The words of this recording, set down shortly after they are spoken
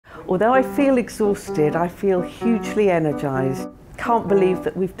Although I feel exhausted, I feel hugely energised. Can't believe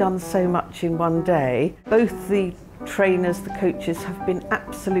that we've done so much in one day. Both the trainers, the coaches have been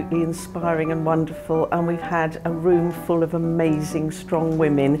absolutely inspiring and wonderful, and we've had a room full of amazing, strong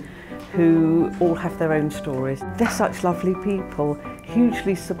women who all have their own stories. They're such lovely people,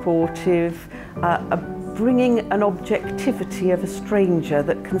 hugely supportive, bringing an objectivity of a stranger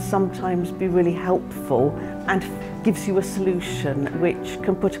that can sometimes be really helpful and gives you a solution which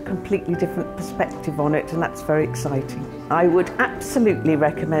can put a completely different perspective on it, and that's very exciting. I would absolutely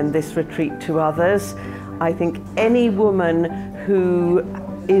recommend this retreat to others. I think any woman who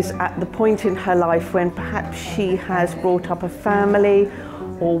is at the point in her life when perhaps she has brought up a family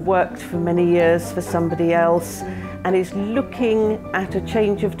or worked for many years for somebody else and is looking at a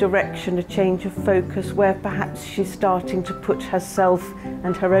change of direction, a change of focus, where perhaps she's starting to put herself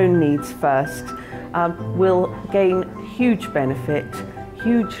and her own needs first, will gain huge benefit,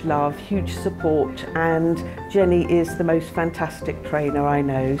 huge love, huge support, and Jenny is the most fantastic trainer I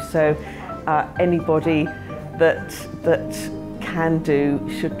know. So anybody that can do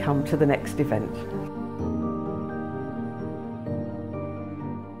should come to the next event.